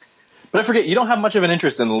 But I forget, you don't have much of an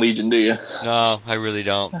interest in the Legion, do you? No, I really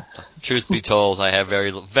don't. Truth be told, I have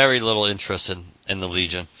very little interest in the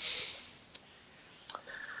Legion.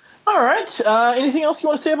 All right. Anything else you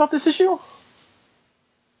want to say about this issue?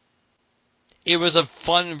 It was a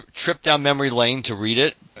fun trip down memory lane to read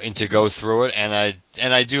it and to go through it, and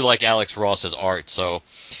I do like Alex Ross's art. So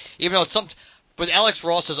even though with Alex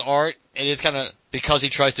Ross's art, it is kind of, because he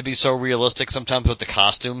tries to be so realistic sometimes with the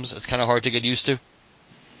costumes, it's kind of hard to get used to.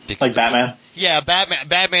 Like Batman? Yeah,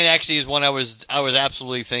 Batman actually is one I was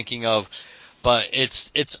absolutely thinking of, but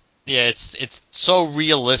it's so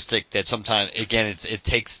realistic that sometimes, again,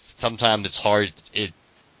 it's hard.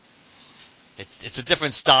 It's a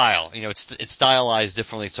different style, it's stylized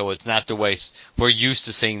differently, so it's not the way we're used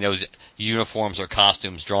to seeing those uniforms or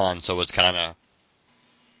costumes drawn, so it's kind of.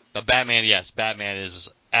 But Batman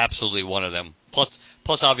is absolutely one of them. Plus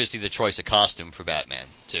obviously the choice of costume for Batman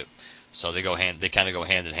too. So they kind of go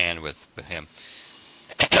hand in hand with him.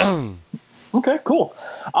 Okay, cool.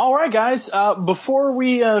 All right, guys. Before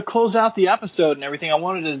we close out the episode and everything, I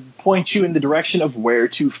wanted to point you in the direction of where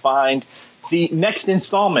to find the next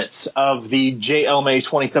installments of the JLMay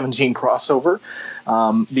 2017 crossover.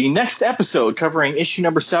 The next episode, covering issue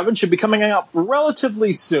number 7, should be coming out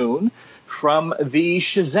relatively soon from the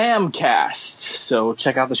Shazam cast. So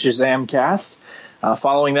check out the Shazam cast.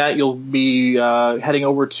 Following that, you'll be heading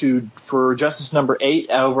over for Justice number 8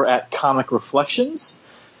 over at Comic Reflections.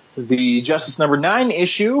 The Justice number 9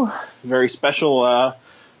 issue, very special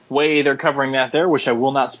way they're covering that there, which I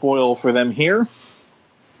will not spoil for them here,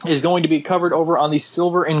 is going to be covered over on the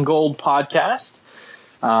Silver and Gold podcast.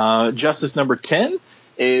 Justice number 10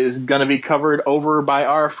 is going to be covered over by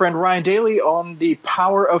our friend Ryan Daly on the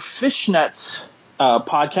Power of Fishnets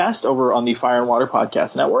podcast over on the Fire and Water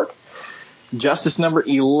Podcast Network. Justice number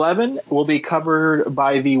 11 will be covered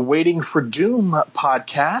by the Waiting for Doom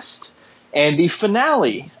podcast. And the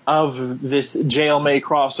finale of this JLMay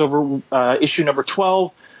crossover, issue number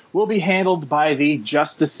 12, will be handled by the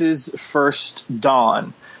Justice's First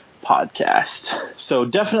Dawn podcast. So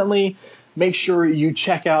definitely make sure you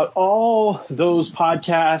check out all those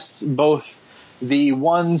podcasts, both the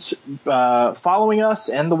ones following us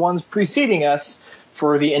and the ones preceding us,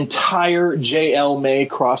 for the entire JLMay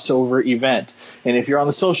crossover event. And if you're on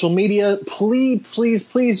the social media, please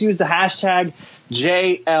use the hashtag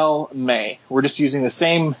JLMay. We're just using the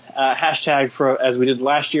same hashtag as we did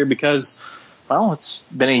last year because, well, it's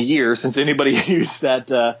been a year since anybody used that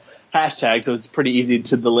hashtag, so it's pretty easy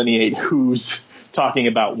to delineate who's talking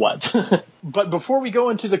about what. But before we go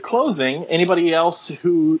into the closing, anybody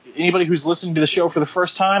who's listening to the show for the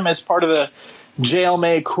first time as part of the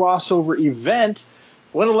JLMay crossover event,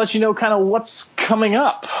 I want to let you know kind of what's coming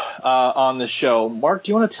up on the show. Mark,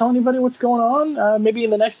 do you want to tell anybody what's going on maybe in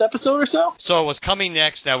the next episode or so? So what's coming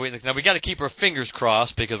next, now we got to keep our fingers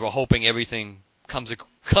crossed because we're hoping everything comes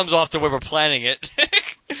off the way we're planning it.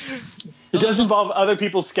 It does involve other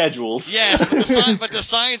people's schedules. Yes, but the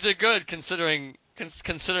signs are good considering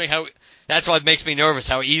how, that's what makes me nervous,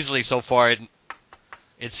 how easily so far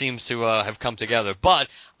it seems to have come together. But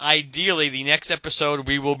ideally, the next episode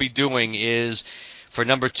we will be doing is, for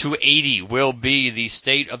number 280, will be the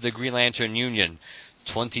State of the Green Lantern Union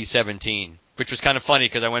 2017, which was kind of funny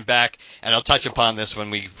because I went back, and I'll touch upon this when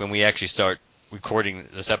we actually start recording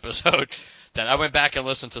this episode, that I went back and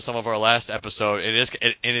listened to some of our last episode. It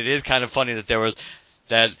is kind of funny that there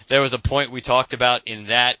was a point we talked about in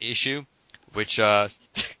that issue, which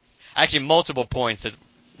actually multiple points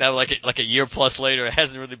that like a year plus later, it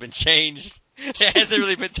hasn't really been changed. It hasn't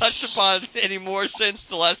really been touched upon anymore since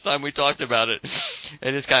the last time we talked about it.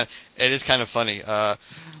 It is kind of funny.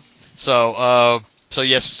 So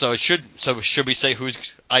should we say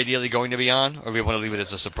who's ideally going to be on, or we want to leave it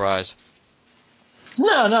as a surprise?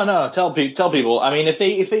 No. Tell people. I mean,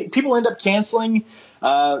 if people end up canceling,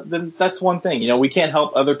 then that's one thing. You know, we can't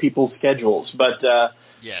help other people's schedules, but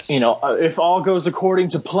yes. You know, if all goes according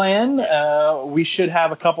to plan, we should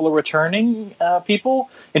have a couple of returning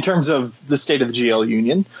people in terms of the State of the GL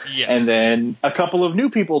Union, yes. And then a couple of new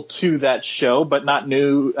people to that show, but not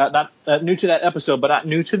new to that episode, but not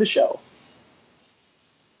new to the show.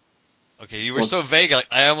 Okay, you were so vague.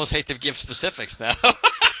 I almost hate to give specifics now.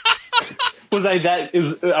 Was I that?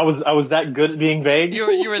 I was that good at being vague?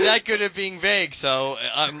 You were that good at being vague. So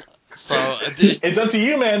it's up to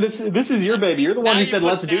you, man. This is your baby. You're the one who said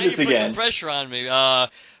let's do this again. Now you put the pressure on me.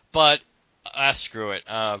 But screw it.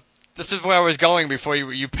 This is where I was going before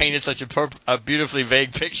you painted such a beautifully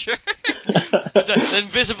vague picture. the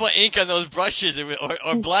invisible ink on those brushes,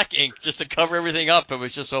 or black ink, just to cover everything up. It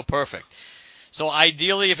was just so perfect. So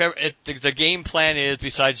ideally, if the game plan is,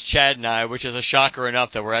 besides Chad and I, which is a shocker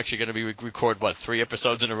enough that we're actually going to be record 3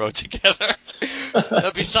 episodes in a row together.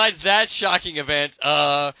 Besides that shocking event,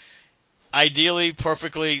 ideally,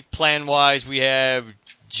 perfectly plan-wise, we have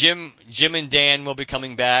Jim and Dan will be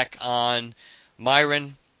coming back on.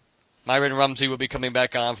 Myron Rumsey will be coming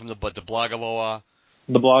back on from the blog of OA.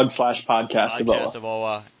 The blog/podcast of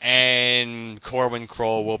OA. And Corwin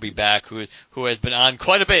Kroll will be back, who has been on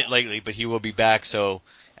quite a bit lately, but he will be back. So,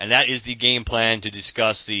 and that is the game plan, to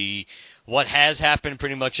discuss what has happened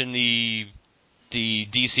pretty much in the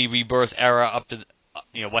DC Rebirth era up to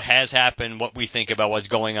what has happened, what we think about what's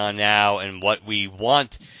going on now, and what we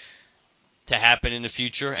want to happen in the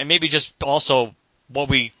future, and maybe just also what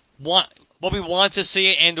we want to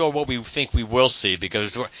see, and or what we think we will see,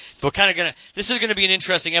 because we're kind of this is gonna be an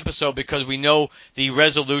interesting episode because we know the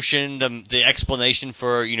resolution, the explanation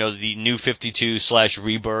for the New 52 /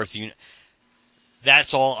 Rebirth.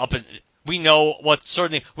 That's all we know what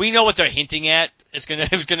they're hinting at. It's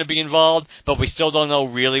gonna be involved, but we still don't know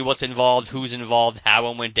really what's involved, who's involved,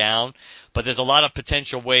 how it went down. But there's a lot of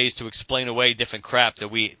potential ways to explain away different crap that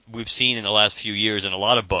we've seen in the last few years in a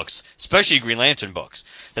lot of books, especially Green Lantern books.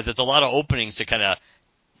 That there's a lot of openings to kind of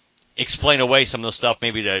explain away some of the stuff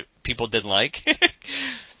maybe that people didn't like.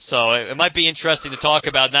 So it might be interesting to talk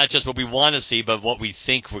about not just what we want to see, but what we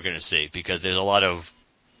think we're going to see, because there's a lot of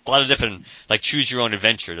different, like, choose your own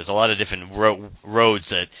adventure. There's a lot of different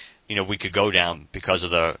roads that we could go down because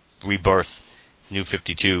of the Rebirth New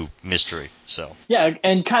 52 mystery. So yeah,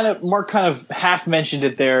 and Mark kind of half mentioned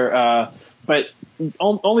it there, but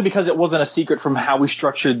only because it wasn't a secret from how we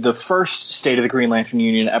structured the first State of the Green Lantern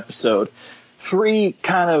Union episode. 3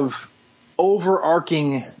 kind of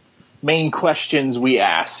overarching main questions we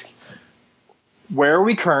ask: where are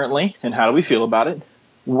we currently, and how do we feel about it?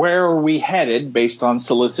 Where are we headed based on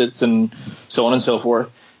solicits and so on and so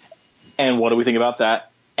forth? And what do we think about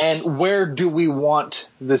that? And where do we want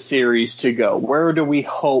the series to go? Where do we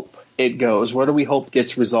hope it goes? Where do we hope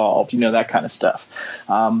gets resolved? that kind of stuff.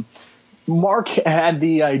 Mark had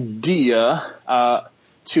the idea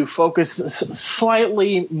to focus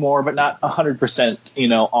slightly more, but not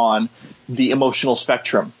 100%, on the emotional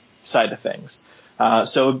spectrum side of things.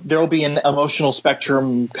 So there will be an emotional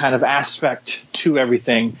spectrum kind of aspect to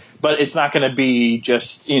everything, but it's not going to be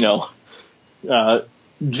just,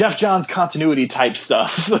 Jeff Johns continuity type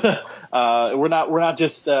stuff. We're not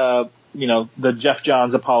just, the Jeff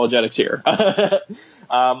Johns apologetics here.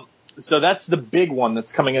 So that's the big one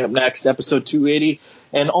that's coming up next, episode 280.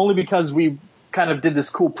 And only because we kind of did this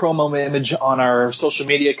cool promo image on our social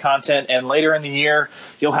media content, and later in the year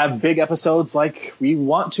you'll have big episodes like we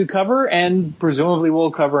want to cover and presumably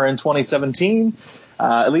will cover in 2017.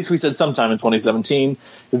 At least we said sometime in 2017,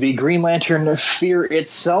 the Green Lantern Fear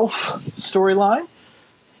Itself storyline.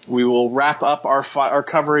 We will wrap up our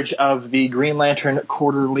coverage of the Green Lantern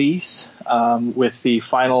quarterlies with the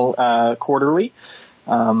final quarterly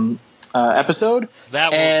episode.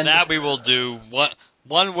 That we will do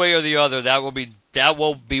one way or the other. That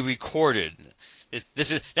will be recorded.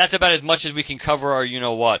 That's about as much as we can cover our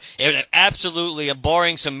what. And absolutely,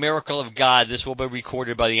 barring some miracle of God, this will be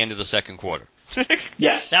recorded by the end of the second quarter.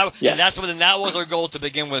 Yes. Yes. And that was our goal to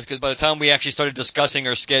begin with, because by the time we actually started discussing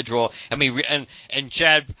our schedule, and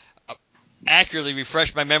Chad accurately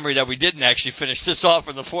refreshed my memory that we didn't actually finish this off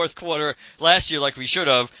in the fourth quarter last year like we should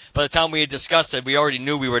have. By the time we had discussed it, we already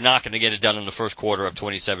knew we were not going to get it done in the first quarter of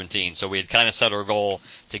 2017. So we had kind of set our goal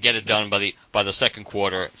to get it done by the second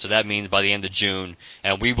quarter. So that means by the end of June,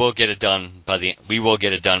 and we will get it done by the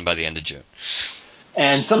end of June.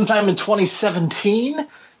 And sometime in 2017,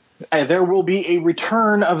 there will be a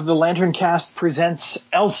return of the LanternCast Presents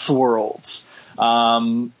Elseworlds.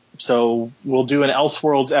 So we'll do an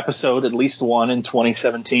Elseworlds episode, at least one, in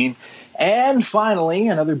 2017. And finally,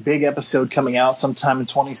 another big episode coming out sometime in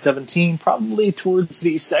 2017, probably towards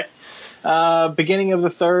the beginning of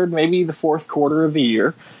the third, maybe the fourth quarter of the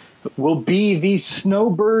year, will be the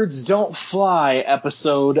Snowbirds Don't Fly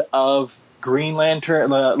episode of Green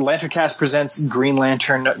Lantern. LanternCast Presents Green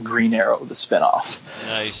Lantern Green Arrow, the spinoff.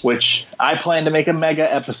 Nice. Which I plan to make a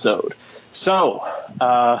mega episode. So,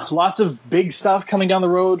 lots of big stuff coming down the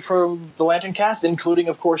road from the LanternCast, including,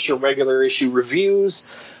 of course, your regular issue reviews,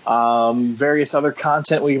 various other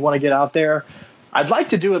content we want to get out there. I'd like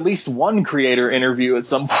to do at least one creator interview at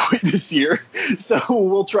some point this year, so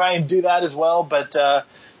we'll try and do that as well. But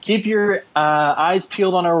keep your eyes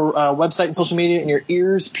peeled on our website and social media, and your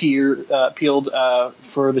ears peeled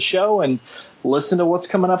for the show, and listen to what's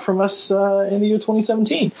coming up from us in the year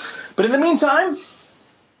 2017. But in the meantime,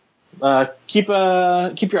 keep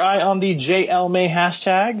your eye on the JLMay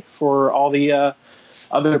hashtag for all the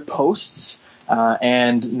other posts.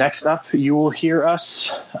 And next up, you will hear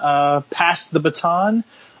us pass the baton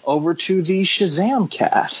over to the Shazam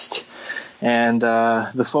cast. And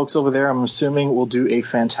the folks over there, I'm assuming, will do a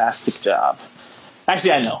fantastic job.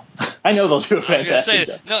 Actually, I know they'll do a fantastic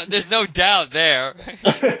job. No, there's no doubt there.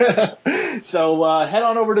 So head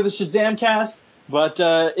on over to the Shazam cast. But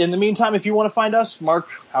in the meantime, if you want to find us, Mark,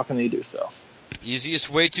 how can they do so? Easiest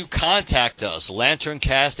way to contact us,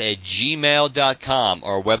 LanternCast@gmail.com.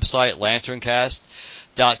 Our website,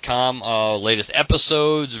 LanternCast.com. Latest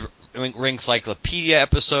episodes, Ring Cyclopedia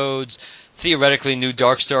episodes, theoretically new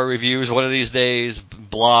Dark Star reviews one of these days,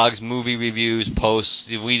 blogs, movie reviews,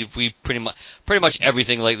 posts. We pretty much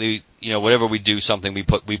everything lately. Whatever we do, something we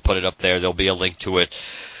put it up there. There'll be a link to it.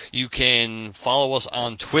 You can follow us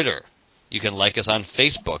on Twitter You can like us on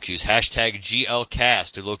Facebook. Use hashtag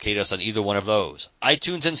GLCast to locate us on either one of those.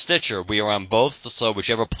 iTunes and Stitcher, we are on both, so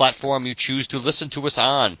whichever platform you choose to listen to us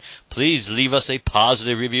on, please leave us a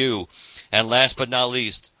positive review. And last but not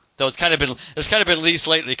least, though it's kind of been least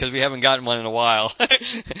lately because we haven't gotten one in a while.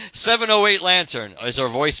 708 Lantern is our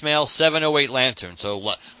voicemail. 708 Lantern. So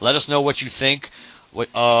let us know what you think, what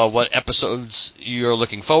episodes you're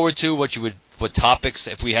looking forward to, what topics,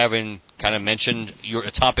 if we haven't kind of mentioned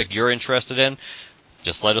a topic you're interested in,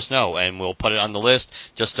 just let us know and we'll put it on the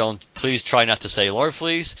list. Just please try not to say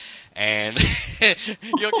Lorfleece, and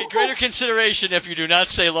you'll get greater consideration if you do not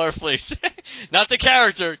say Lorfleece. Not the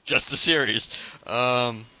character, just the series.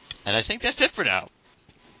 And I think that's it for now.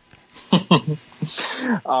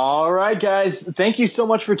 All right, guys. Thank you so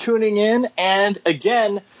much for tuning in. And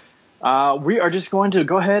again, we are just going to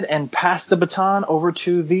go ahead and pass the baton over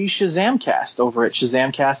to the Shazamcast over at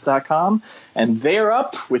Shazamcast.com. And they're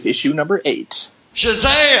up with issue number 8.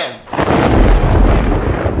 Shazam!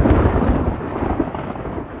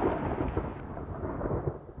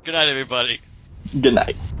 Good night, everybody. Good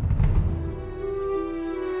night.